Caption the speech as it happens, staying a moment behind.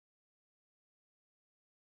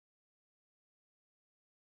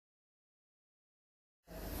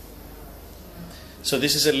So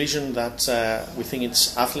this is a lesion that we think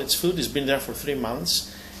it's athlete's foot. It's been there for 3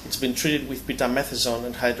 months. It's been treated with betamethasone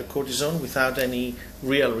and hydrocortisone without any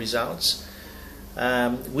real results.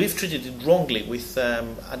 We've treated it wrongly with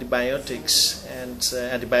antibiotics and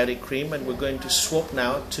antibiotic cream, and we're going to swap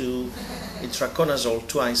now to itraconazole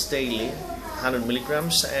twice daily, 100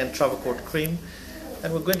 milligrams, and travocord cream,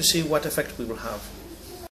 and we're going to see what effect we will have.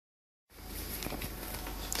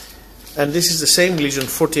 And this is the same lesion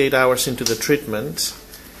 48 hours into the treatment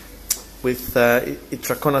with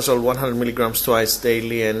itraconazole 100 milligrams twice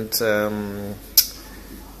daily and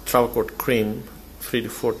travocord cream 3 to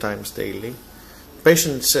 4 times daily. The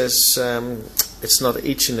patient says it's not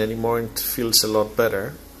itching anymore and feels a lot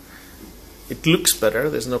better. It looks better,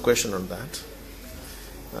 there's no question on that.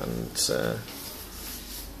 And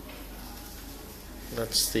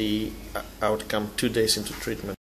that's the outcome 2 days into treatment.